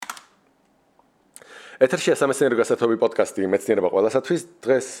ეთერშია სამეცნიერო გასართობი პოდკასტი მეცნიერება ყველასათვის.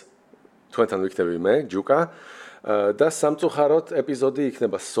 დღეს თქვენთან ვიქნები მე, ჯუკა და სამწუხაროდ ეპიზოდი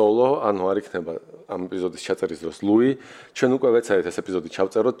იქნება სოლო, ანუ არ იქნება ამ ეპიზოდის ჩაწერის დროს ლუი. ჩვენ უკვე ვეცადეთ ეს ეპიზოდი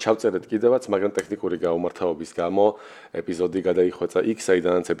ჩავწერეთ კიდევაც, მაგრამ ტექნიკური გაუმართლობის გამო ეპიზოდი გადაიხვეწა იქ,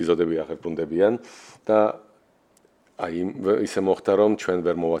 საიდანაც ეპიზოდები აღარ ბრუნდებიან და ისე მოხდა, რომ ჩვენ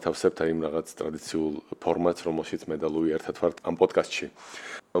ვერ მოვათავსებთ იმ რაღაც ტრადიციულ ფორმატს, რომელშიც მე და ლუი ერთად ვართ ამ პოდკასტში.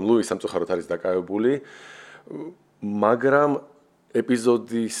 ლუი სამწუხაროდ არის დაკავებული, მაგრამ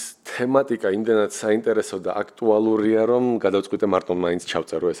ეპიზოდის თემატიკა იმდენად საინტერესო და აქტუალურია, რომ გადავწყვიტე მარტო მაინც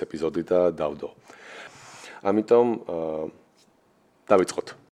ჩავწერო ეს ეპიზოდი და დავდო. ამიტომ დავიწყოთ.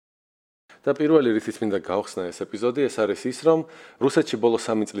 და პირველი რითიც მინდა გავხსნა ეს ეპიზოდი, ეს არის ის, რომ რუსეთში ბოლო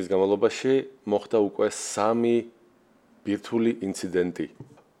 3 წლის განმავლობაში მოხდა უკვე 3 ბირთვული ინციდენტი.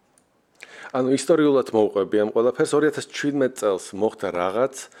 ანუ ისტორიულად მოვყვები ამ ყველაფერს 2017 წელს მოხდა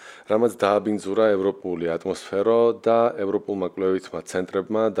რაღაც, რამაც დააბინძურა ევროპული ატმოსფერო და ევროპულმა კვლევითმა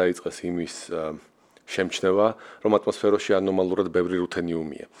ცენტრებმა დაიწყეს იმის შემჩნევა, რომ ატმოსფეროში ანომალურად ბევრი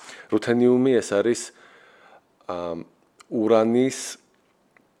რუთენიუმია. რუთენიუმი ეს არის ურანის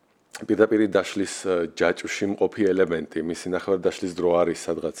პირდაპირ დაშლის ჯაჭვში მყოფი ელემენტი. მისი ნახევარდაშლის დრო არის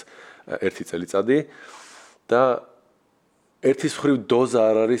სადღაც 1 წელიწადი და ერთის მხრივ დოზა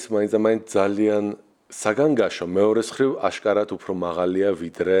არ არის მაინც ძალიან საგანგაშო, მეორეს მხრივ აშკარად უფრო მაღალია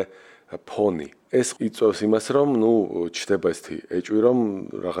ვიდრე ფონი. ეს იწვევს იმას, რომ ჩდება ესეთი ეჭვი, რომ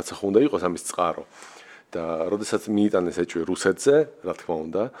რაღაცა ხუნდა იყოს ამის წყარო. და როდესაც მიიტანეს ეჭვი რუსეთზე, რა თქმა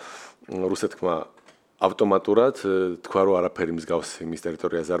უნდა, რუსეთმა ავტომატურად თქვა, რომ არაფერი მსგავსი მის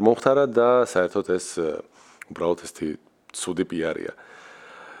ტერიტორიაზე არ მომხდარა და საერთოდ ეს უბრალოდ ესეთი ცუდი პიარია.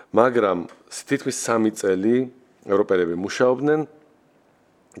 მაგრამ თითქმის 3 წელი ევროპელები მუშაობდნენ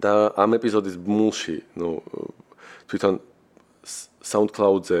და ამ ეპიზოდის ბმულში, თვითონ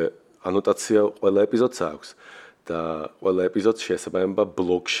SoundCloud-ზე ანოტაცია ყველა ეპიზოდს აქვს და ყველა ეპიზოდს შეესაბამება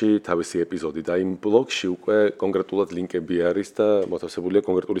ბლოგში თავისი ეპიზოდი და იმ ბლოგში უკვე კონკრეტულად ლინკები არის და მოთავსებულია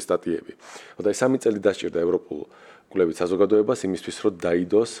კონკრეტული სტატიები. და ეს 3 წელი დასჭირდა ევროპულ კვლევით საზოგადოებას იმისთვის, რომ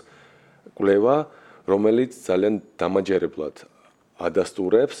დაიდოს კვლევა, რომელიც ძალიან დამაჯერებლად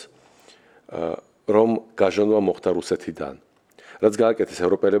ადასტურებს რომ გაჟონვა მოხდა რუსეთიდან. რაც გააკეთეს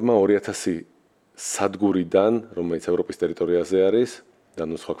ევროპელებმა 2000 სადგურიდან, რომელიც ევროპის ტერიტორიაზე არის, და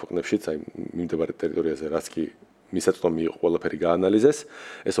სხვა ქვეყნებშიც, მიმდებარე ტერიტორიაზე, რაც კი მისაწვდომი იყო, ყველაფერი გაანალიზეს.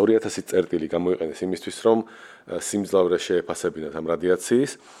 ეს 2000 წერტილი გამოიყენეს იმისთვის, რომ სიმძლავრე შეეფასებინათ ამ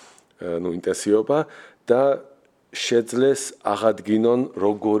რადიაციის, ინტენსივობა და შეძლეს აღადგინონ,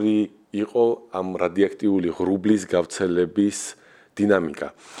 როგორი იყო ამ რადიაქტიული ღრუბლის გავრცელების დინამიკა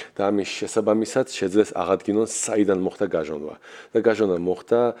და ამის შესაბამისად შეძლეს აღადგინონ საიდან მოხდა გაჟონვა. და გაჟონვა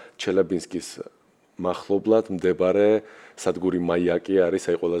მოხდა ჩელაბინსკის მახლობლად მდებარე სადგური მაიაკი არის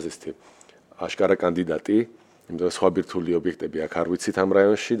ყველაზე ისეთი აშკარა კანდიდატი, იმიტომ რომ სხვა ბირთვული ობიექტები აქ არ ვიცით ამ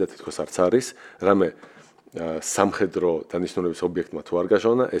რაიონში და თითქოს არც არის, რამე სამხედრო დანიშნულების ობიექტმა თუ არ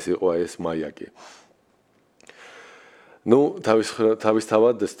გაჟონა, ეს იყო ეს მაიაკი.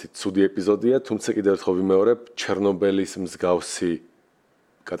 თავისთავად ესეთი ცუდი ეპიზოდია, თუმცა კიდევ ერთხელ ვიმეორებ, ჩერნობილის მსგავსი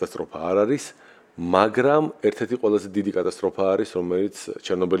კატასტროფა არ არის, მაგრამ ერთ-ერთი ყველაზე დიდი კატასტროფა არის, რომელიც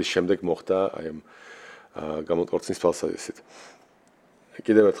ჩერნობილის შემდეგ მოხდა ამ გამოტყორცნის თვალსაზრისით.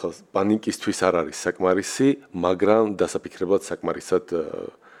 კიდევ ერთხელ პანიკისთვის არ არის საკმარისი, მაგრამ დასაფიქრებლად საკმარისად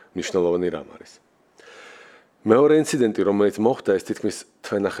მნიშვნელოვანი რამ არის. მეორე ინციდენტი, რომელიც მოხდა, ეს თითქმის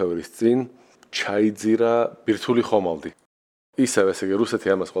თვენახევრის წინ ჩაიძირა ბირთვული ხომალდი. ისევ ესე იგი რუსეთი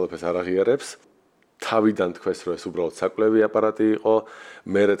ამას ყველაფერს არ აღიარებს. თავიდან თქვეს, რომ ეს უბრალოდ საკვლევი აპარატი იყო,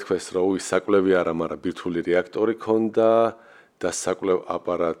 მერე თქვეს, რომ საკვლევი არა, მაგრამ ბირთვული რეაქტორი ქონდა და საკვლევ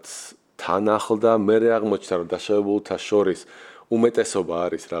აპარატს თან ახლდა, მერე აღმოჩნდა, რომ დაშავებულთა შორის უმეტესობა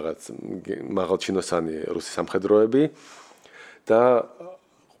არის რაღაც მაღალჩინოსანი რუსი სამხედროები და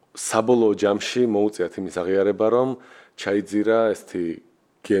საბოლოო ჯამში მოუწიათ იმის აღიარება, რომ ჩაიძირა ესეთი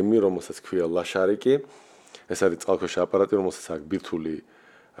გემი, რომელსაც ქვია ლაშარიკი. ეს არის წყალქვეშა აპარატი, რომელსაც აქვს ბირთვული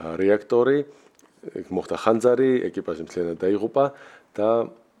რეაქტორი. მოხდა ხანძარი, ეკიპაჟი მთლიანად დაიღუპა და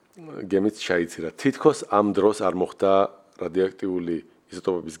გემიც ჩაიძირა. თითქოს ამ დროს არ მოხდა რადიოაქტიული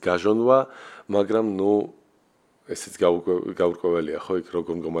იზოტოპების გაჟონვა, მაგრამ ესეც გაურკვეველია, ხო, იქ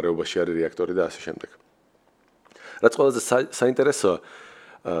როგორ მდგომარეობაში არის რეაქტორი და ასე შემდეგ. რაც ყველაზე საინტერესოა,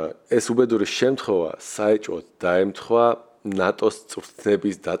 ეს უბედური შემთხვევა საეჭვოდ დაემთხვა ნატოს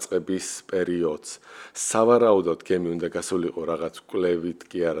წვრთნების დაწყების პერიოდს. სავარაუდოდ გემი უნდა გასულიყო რაღაც კვლევით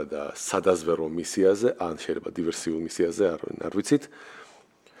კი არა და სადაზვერო მისიაზე, ან შეიძლება დივერსიულ მისიაზე, არ ვიცით.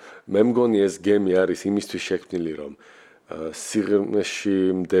 მე მგონი ეს გემი არის იმისთვის შექმნილი, რომ სიღრმეში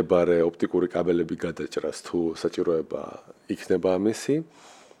მდებარე ოპტიკური კაბელები გადაჭრას თუ საჭიროება იქნება ამისი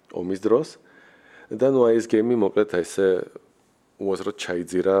ომის დროს და ნუ აი ეს გეიმი მოკლედ ესე უაზროდ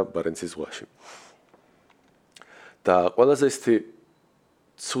ჩაიძირა ბარენცის ზღვაში. და ყველაზე ისეთი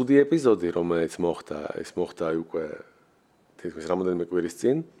ცუდი ეპიზოდი, რომელიც მოხდა, ეს მოხდა აი უკვე თითქმის რამოდენიმე კვირის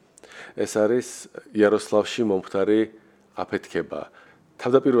წინ. ეს არის იაროსლავში მომხდარი აფეთქება.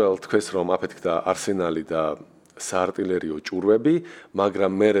 თავდაპირველად თქვეს, რომ აფეთქდა არსენალი და საარტილერიო ჭურვები,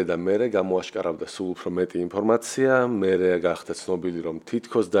 მაგრამ მერე გამოაშკარავდა სულ უფრო მეტი ინფორმაცია, მერე გახდა ცნობილი, რომ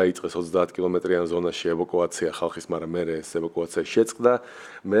თითქოს დაიწყეს 30 კილომეტრიან ზონაში ევაკუაცია ხალხის, მაგრამ მერე ეს ევაკუაცია შეწყდა,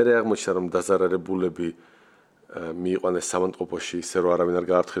 მერე აღმოჩნდა, რომ დაზარალებულები მიიყვანეს სამონტყოფოში, ისე რომ არავინ არ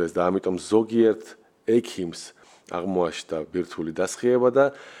გაართულეს და ამიტომ ზოგიერთ ექიმს აღმოაჩნდა ბირთვული დასხიება და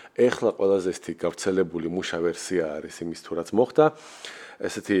ეხლა ყველაზე ისეთი გავრცელებული მუშა ვერსია არის იმის თუ რაც მოხდა.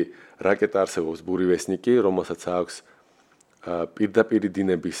 ესეთი რაკეტა არსებობს ბურივესნიკი, რომელსაც აქვს პირდაპირი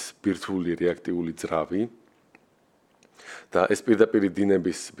დინების ბირთვული რეაქტიული ძრავი. და ეს პირდაპირი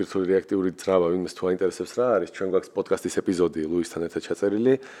დინების ბირთვული რეაქტიული ძრავა ვინმეს თუ აინტერესებს რა არის, ჩვენ გვაქვს პოდკასტის ეპიზოდი ლუისთან ერთად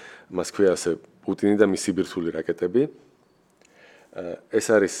ჩაწერილი, მას ქვია ასე პუტინი და მისი ბირთვული რაკეტები. ეს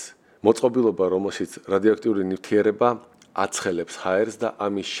არის მოწყობილობა, რომელშიც რადიოაქტიური ნივთიერება აცხელებს ჰაერს და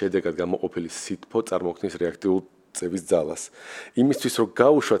ამის შედეგად გამოყოფილი სითბო წარმოქმნის რეაქტიულ წევის ძალას. იმისთვის რომ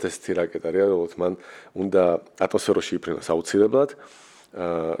გაუშვათ ესეთი რაკეტა, რეალურად მან უნდა ატმოსფეროში იფრინოს აუცილებლად.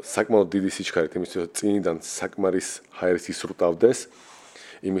 საკმაოდ დიდი სიჩქარით იმისთვის რომ წინიდან საკმარის ჰაერის ისრუტავდეს,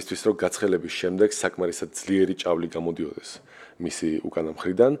 იმისთვის რომ გაცხელების შემდეგ საკმარისად ძლიერი ჭავლი გამოდიოდეს მისი უკანა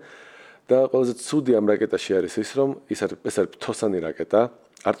მხრიდან და ყველაზე ცუდი ამ რაკეტაში არის ის, რომ ეს არის ფთოსანი რაკეტა,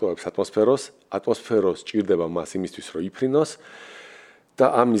 არტოვებს ატმოსფეროს ჭირდება მას იმისთვის რომ იფრინოს და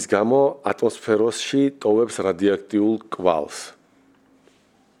ამის გამო ატმოსფეროში ტოვებს რადიოაქტიულ კვალს.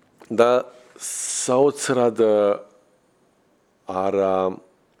 და საოცრად არა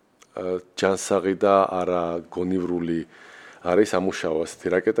ჯანსაღი და არა გონივრული არის ამუშავა ასეთი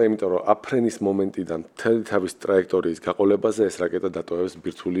რაკეტა, იმიტომ რომ აფრენის მომენტიდან მთელი თავის ტრაექტორიის გაყოლებაზე ეს რაკეტა დატოვებს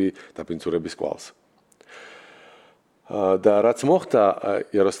ბირთვული დაბინძურების კვალს. და რაც მოხდა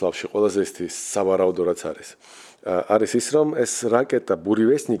იაროსლავში ყველაზე ისეთი სავარაუდო რაც არის ის, რომ ეს რაკეტა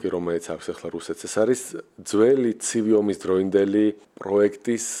ბურივესნიკი, რომელიც აქვს ახლა რუსეთს, ეს არის ძველი ცივი ომის დროინდელი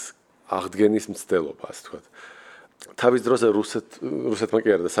პროექტის აღდგენის მცდელობა, ასე ვთქვათ. თავის დროზე რუსეთმა კი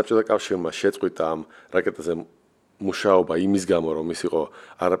არა და საბჭოთა კავშირმა შეწყვიტა ამ რაკეტაზე მუშაობა იმის გამო, რომ ის იყო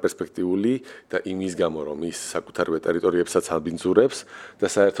არაპერსპექტიული და იმის გამო, რომ ის საკუთარივე ტერიტორიებსაც აბინძურებს და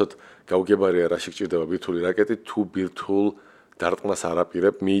საერთოდ გაუგებარია რა შეჭირდება ბირთვული რაკეტი თუ ბირთვულ დარტყმას არ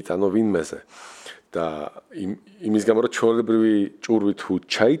აპირებ მიიტანო ვინმეზე. და იმის გამო, რომ ჩვეულებრივი ჭურვი თუ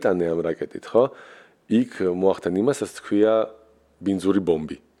ჩაიტანე ამ რაკეტით, ხო? იქ მოახდენ იმას, რაც თქვია ბინძური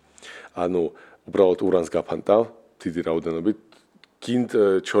ბომბი. ანუ უბრალოდ ურანს გაფანტავ დიდი რაოდენობით, გინდ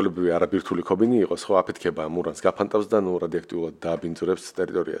ჩვეულებრივი არაბირთვული ქობინი იყოს, ხო, აფეთქება ამ ურანს გაფანტავს და ნუ რადიოაქტიულად დააბინძურებს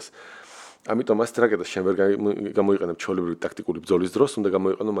ტერიტორიას. ამიტომ ასეთ რაკეტას შენ ვერ გამოიყენებ ჩვეულებრივი ტაქტიკური ბრძოლის დროს, უნდა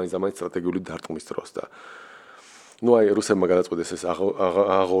გამოიყენო მაინც-ამაინც სტრატეგიული დარტყმის დროს და ნუ აი რუსებმა გადაწყვიტეს ეს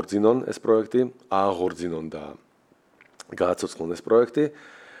აღორძინონ ეს პროექტი, და გააცოცხლონ ეს პროექტი.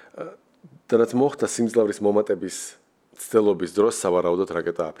 და რაც მოხდა სიმძლავრის მომატების ცდილობის დროს სავარაუდოდ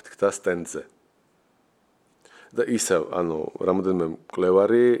რაკეტა აფეთქდა სტენდზე. და ისევ, რამოდენიმე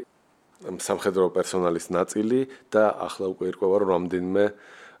მკვლევარი, სამხედრო პერსონალის ნაწილი და ახლა უკვე ირკვევა, რომ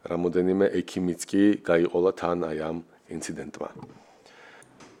რამოდენიმე ექიმიც კი გაიყოლა თან აი ამ ინციდენტმა.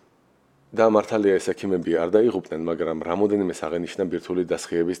 და მართალია ეს ექიმები არ დაიღუპნენ, მაგრამ რამოდენიმე აღენიშნა ბირთვული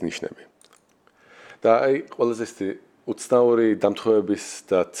დასხიების ნიშნები. და აი ყველაზე ისეთი უცნაური დამთხოვების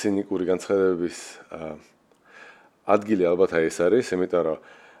და ცინიკური განცხადებების ადგილი ალბათ აი ეს არის, იმიტომ რომ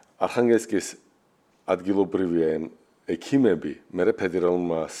არხანგელსკის ადგილობრივი ექიმები მერე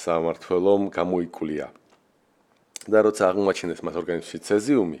ფედერალურმა სამმართველომ გამოიკვლია. და როცა აღმოაჩინეს მას ორგანიზმში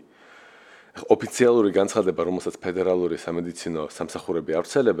ცეზიუმი, ოფიციალური განცხადება, რომელსაც ფედერალური სამედიცინო სამსახურები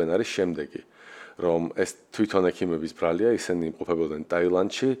ავრცელებენ, არის შემდეგი, რომ ეს თვითონ ექიმების ბრალია, ისინი იმყოფებოდნენ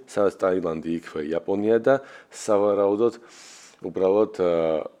ტაილანდში, სადაც ტაილანდი იქვე იაპონია და სავარაუდოდ უბრალოდ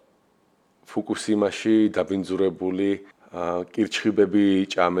ფუკუსიმაში დაბინძურებული კირჩხიბები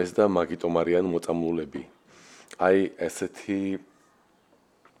ჭამეს და მაგიტომ არიან მოწამლულები. აი ესეთი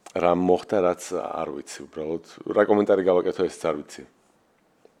რამ მოხდა, რაც არ ვიცი, უბრალოდ რა კომენტარი გავაკეთო, ესეც არ ვიცი.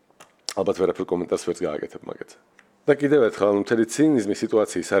 ალბათ ვერაფერ კომენტარს ვერც გააკეთებ მაგაზე. და კიდევ ერთხელ, მთელი ცინიზმის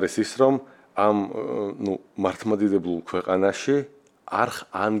სიტუაციის არის ის, რომ ამ მართლმადიდებლულ ქვეყანაში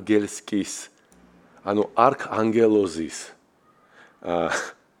არქანგელოზის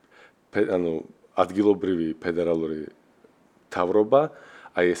ადგილობრივი ფედერალური თავრობა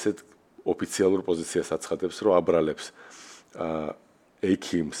აი ესეთ ოფიციალურ პოზიციას აცხადებს, რომ აბრალებს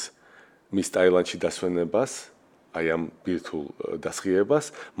ექიმს მის ტაილანდში დასვენებას აი ამ ბირთვულ დასხიებას,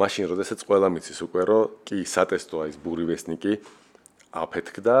 მაშინ როდესაც ყველა მიცის უკვე რომ კი სატესტოა ის ბურივესნიკი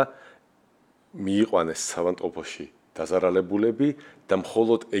აფეთქდა, მიიყვანეს სავანტყოფოში დაზარალებულები და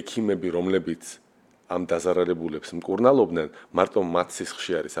მხოლოდ ექიმები, რომლებიც ამ დაზარალებულებს მკურნალობდნენ, მარტო მათ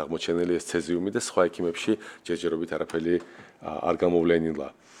სისხლში არის აღმოჩენილი ეს ცეზიუმი და სხვა ექიმებში ჯერჯერობით არაფერი არ გამოვლენილა.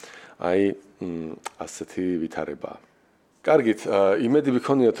 აი ასეთი ვითარებაა. კარგით, იმედი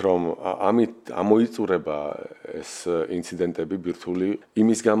ვიქონიოთ, რომ ამით ამოიწურება ეს ინციდენტები ბირთვული,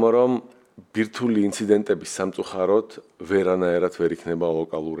 იმის გამო, რომ ბირთვული ინციდენტების სამწუხაროდ ვერანაირად ვერ იქნება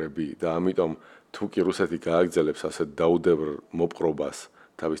ლოკალურები და ამიტომ თუ კი რუსეთი გააგრძელებს ასეთ დაუდევრ მოპყრობას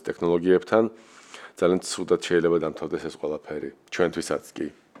თავის ტექნოლოგიებთან, ძალიან ცუდად შეიძლება დამთავრდეს ეს ყველაფერი, ჩვენთვისაც კი.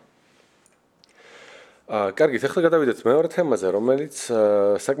 კარგით, ახლა გადავიდეთ მეორე თემაზე, რომელიც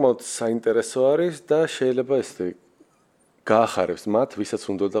საკმაოდ საინტერესო არის და შეიძლება ესე გაახარებს მათ, ვისაც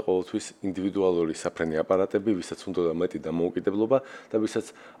უნდოდა ყოველთვის ინდივიდუალური საფრენი აპარატები, ვისაც უნდოდა მეტი დამოუკიდებლობა და ვისაც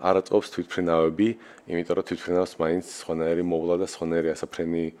არ აწოვს თვითმფრინავები, იმიტომ რომ თვითმფრინავს მაინც სხვანაირი მოვლა და სხვანაირი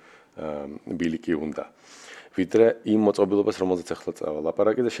ასაფრენი ბილიკი უნდა. ვიდრე იმ მოწყობილობას, რომელზეც ახლა წავა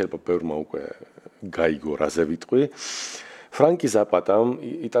ლაპარაკი და შეიძლება ბევრმა უკვე გაიგო, რაზე ვიტყვი. ფრანკი ზაპატამ,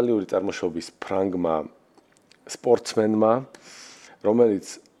 იტალიური წარმოშობის ფრანგმა სპორტსმენმა, რომელიც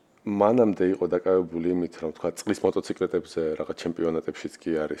მანამდე იყო დაკავებული იმით, რომ თქვა წყლის მოტოციკლეტებზე რაღაც ჩემპიონატებშიც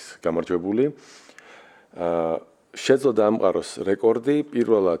კი არის გამარჯვებული. შეძლო დაამყაროს რეკორდი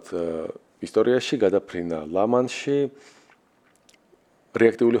პირველად ისტორიაში გადაფრინა ლა-მანში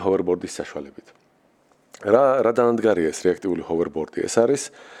რეაქტიული ჰოვერბორდის საშუალებით. რა დანადგარია ეს რეაქტიული ჰოვერბორდი? ეს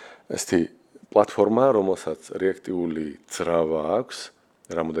არის ესეთი პლატფორმა, რომელსაც რეაქტიული ძრავა აქვს,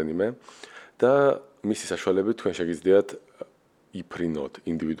 რამოდენიმე და მისი საშუალებით თქვენ შეგიძლიათ იფრინოთ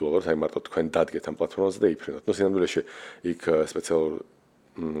ინდივიდუალურად, აი მარტო თქვენ დადგეთ ამ პლატფორმაზე და იფრინოთ. ნუ სინამდვილეში იქ სპეციალურ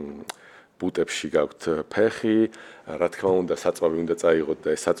ბუტებში გაქვთ ფეხი, რა თქმა უნდა, საწვავი უნდა წაიღოთ და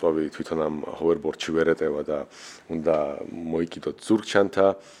ეს საწვავი თვითონ ამ ჰოვერბორდში ვერ ეტევა და უნდა მოიკიდოთ ზურგჩანთა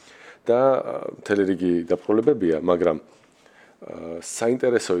და მთელი რიგი დაპყრობლებია, მაგრამ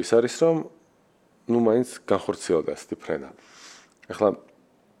საინტერესო ის არის, რომ ნუ მაინც განხორციელდა ასეთი ფრენა. ახლა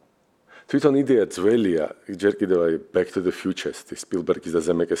თვითონ იდეა ძველია, ჯერ კიდევ აი Back to the Future, სპილბერგის და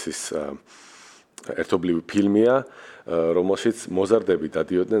ზემეკესის ერთობლივი ფილმია, რომელშიც მოზარდები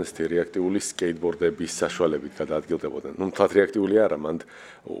დადიოდნენ ესეთი რეაქტიული სკეიტბორდების საშუალებით გადაადგილდებოდნენ. ნუ მთლად რეაქტიული არა, მანდ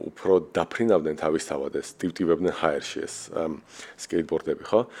უფრო დაფრინავდნენ თავისთავად ეს ტივტივებდნენ ჰაერში ეს სკეიტბორდები,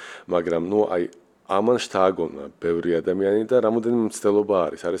 ხო? მაგრამ ნუ აი ამან შთააგონა ბევრი ადამიანი და რამოდენიმე მცდელობა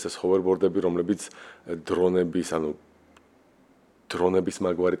არის. არის ეს ჰოვერბორდები, რომლებიც დრონების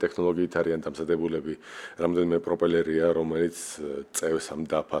მაგვარი ტექნოლოგიით არიან დამზადებულები, რამოდენიმე პროპელერია, რომელიც წევს ამ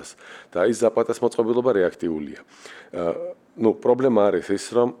დაფას და აი ზაპატას მოწყობილობა რეაქტიულია. ნუ პრობლემა არის ის,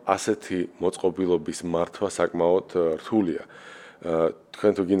 რომ ასეთი მოწყობილობის მართვა საკმაოდ რთულია.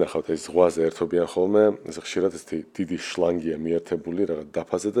 თქვენ თუ გინახავთ ეს ზღვაზე ერთობიან ხოლმე, ეს ხშირად ესეთი დიდი შლანგია მიერთებული რაღაც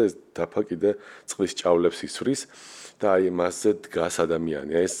დაფაზე და ეს დაფა კიდე წყლის ჭავლებს ისვრის და აი მასზე დგას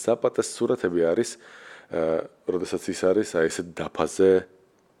ადამიანი. აი ეს ზაპატას სურათები არის როდესაც ის არის აი ესე დაფაზე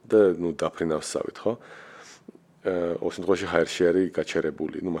და ნუ დაფრინავსავით, ხო? ოღონდ შემთხვევაში ჰაერში არის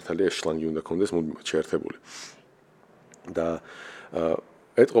გაჩერებული, ნუ მართალია ეს შლანგი უნდა კონდეს მუდმივად შეერთებული. და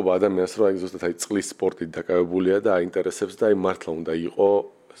ეტყობა ადამიანს, რომ აი ზუსტად აი წყლის სპორტით დაკავებულია და აინტერესებს და აი მართლა უნდა იყო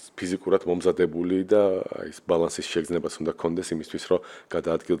ფიზიკურად მომზადებული და აი ეს ბალანსის შეგრძნებას უნდა კონდეს იმისთვის, რომ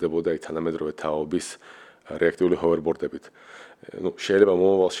გადაადგილდებოდა აი თანამედროვე თაობის რეაქტიული ჰოვერბორდებით. ნუ შეიძლება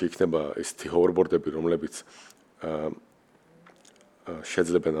მომავალში იქნება ესეთი ჰოვერბორდები, რომლებიც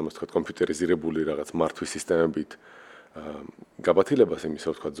შეძლებენ ამას თქვა კომპიუტერიზირებული რაღაც მართვის სისტემებით გაბათილებას იმის,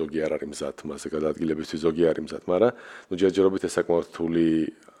 რომ თქვა ზოგი არ არის მზად, მასზე გადაადგილებისთვის ზოგი არის მზად, მაგრამ ნუ ჯერჯერობით ეს საკმაოდ რთული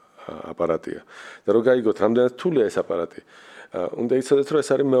აპარატია. და რომ გაიგოთ, რამდენად რთულია ეს აპარატი, უნდა იცოდეთ, რომ ეს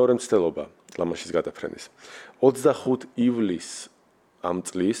არის მეორე მცდელობა ლა-მანშის გადაფრენის. 25 ივლისს ამ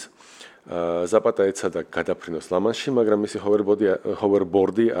წლის ზაპატა ეცადა გადაფრინოს ლა-მანში, მაგრამ მისი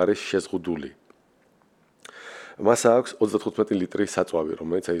ჰოვერბორდი არის შეზღუდული. მას აქვს 35 ლიტრი საწვავი,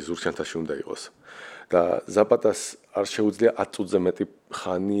 რომელიც აი ზურგჩანთაში უნდა იყოს. და ზაპატას არ შეუძლია 10 წუთზე მეტი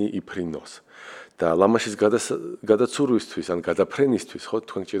ხანი იფრინოს. და ლა-მანშის გადაცურვისთვის ან გადაფრენისთვის, ხო,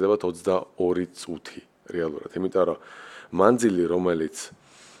 თქვენ გჭირდებათ 22 წუთი რეალურად, იმიტომ რომ მანძილი, რომელიც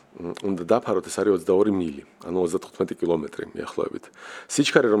უნდა დაფაროთ, ეს არის 22 მილი, ანუ 35 კილომეტრი მიახლოებით.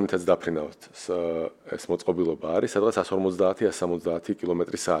 სიჩქარე, რომელთაც დაფრინავთ, ეს მოწყობილობა არის სადღაც 150-170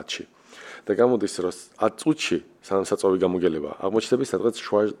 კილომეტრი საათში. და გამოდის, რომ 10 წუთში, სანამ საწვავი გამოგელება, აღმოჩნდები სადღაც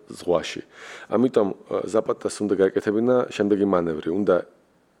შუა ზღვაში. ამიტომ ზაპატას უნდა გაეკეთებინა შემდეგი მანევრი, უნდა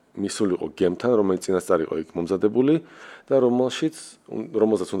მისულიყო გემთან, რომელიც წინასწარ იყო იქ მომზადებული და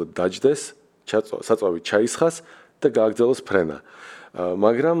რომელზეც უნდა დაჯდეს, საწვავი ჩაისხას და გააგრძელოს ფრენა.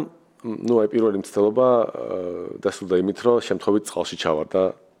 მაგრამ აი პირველი მცდელობა დასრულდა იმით, რომ შემთხვევით წყალში ჩავარდა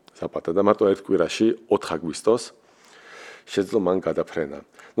ზაპატა და მარტო ერთ კვირაში 4 აგვისტოს შეძლო მან გადაფრენა.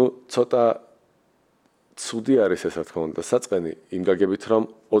 ცოტა ცუდი არის ეს რა თქმა უნდა საწყენი იმ გაგებით რომ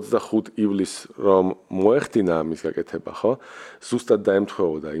 25 ივლისს რომ მოეხდინა ამის გაკეთება, ხო? ზუსტად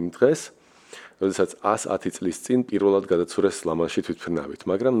დაემთხვეოდა იმ დღეს, როდესაც 110 წლის წინ პირველად გადაცურეს ლამანში თვითმფრინავით,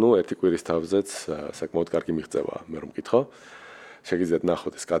 მაგრამ ერთი კვირის თავზეც საკმაოდ კარგი მიღწევა, მე რომ მკითხო. შეგიძლიათ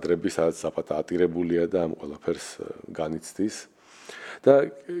ნახოთ ეს კადრები, სადაც ზაპატა ატირებულია და ამ ყველაფერს განიცდის. და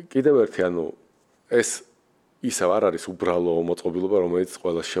კიდევ ერთი, ეს ისევ არ არის უბრალო მოწყობილობა, რომელიც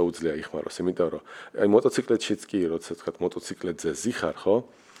ყველა შეუძლია იხმაროს, იმიტომ რომ აი მოტოციკლეთშიც კი, როცა თქვა მოტოციკლეთზე ზიხარ, ხო?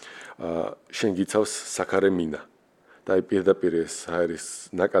 შენ გიცავს საქარე მინა. და აი პირდაპირ ეს არის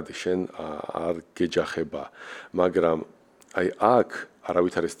ნაკადი შენ არ გეჯახება, მაგრამ აი აქ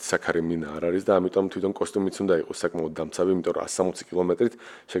არავით არის საქარე მინა არ არის და ამიტომ თვითონ კოსტუმიც უნდა იყოს საკმაოდ დამცავი, იმიტომ რომ 160 კილომეტრით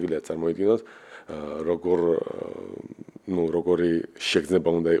შეგიძლიათ წარმოიდგინოთ, როგორი შეგრძნება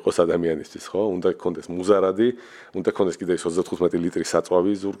უნდა იყოს ადამიანისთვის, ხო? უნდა გქონდეს მუზარადი, უნდა გქონდეს კიდე 35 ლიტრი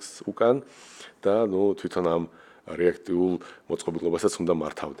საწვავი ზურგს უკან და თვითონ ამ რეაქტიულ მოწყობილობასაც უნდა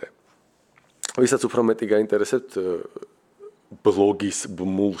მართავდე. ვისაც უფრო მეტი გაინტერესებთ, ბლოგის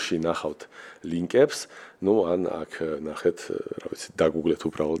ბმულში ნახავთ ლინკებს, ან აქ ნახეთ, რა ვიცი, დაგუგლეთ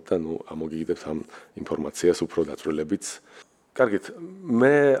უბრალოდ და ამოგიგდებთ ამ ინფორმაციას უფრო დაწვრილებიც. კარგით,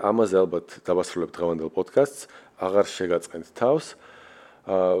 მე ამაზე ალბათ დავასრულებ დღევანდელ პოდკასტს, აღარ შეგაწყენთ თავს.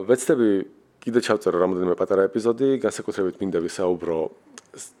 ვეცდები კიდე ჩავწერო რამოდენიმე პატარა ეპიზოდი, განსაკუთრებით მინდა ვისაუბრო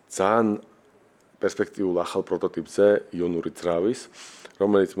ძალიან პერსპექტიულ ახალ პროტოტიპზე იონური ძრავის,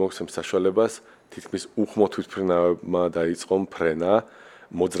 რომელიც მოგცემს საშუალებას თითქმის უხმო თვითმფრინავებმა დაიწყო ფრენა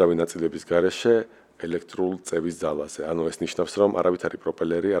მოძრავი ნაწილების გარეშე ელექტრულ წევის ძალაზე. ეს ნიშნავს, რომ არავით არის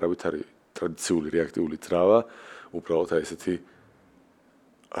პროპელერი, არავით არის ტრადიციული რეაქტიული ძრავა, უბრალოდ ესეთი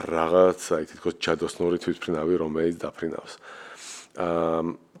რაღაც თითქოს ჯადოსნური თვითმფრინავი, რომელიც დაფრინავს.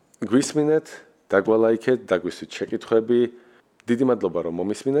 გვისმინეთ, დაგვალაიქეთ, დაგვისვით შეკითხვები. დიდი მადლობა რომ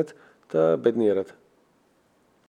მომისმინეთ და ბედნიერად.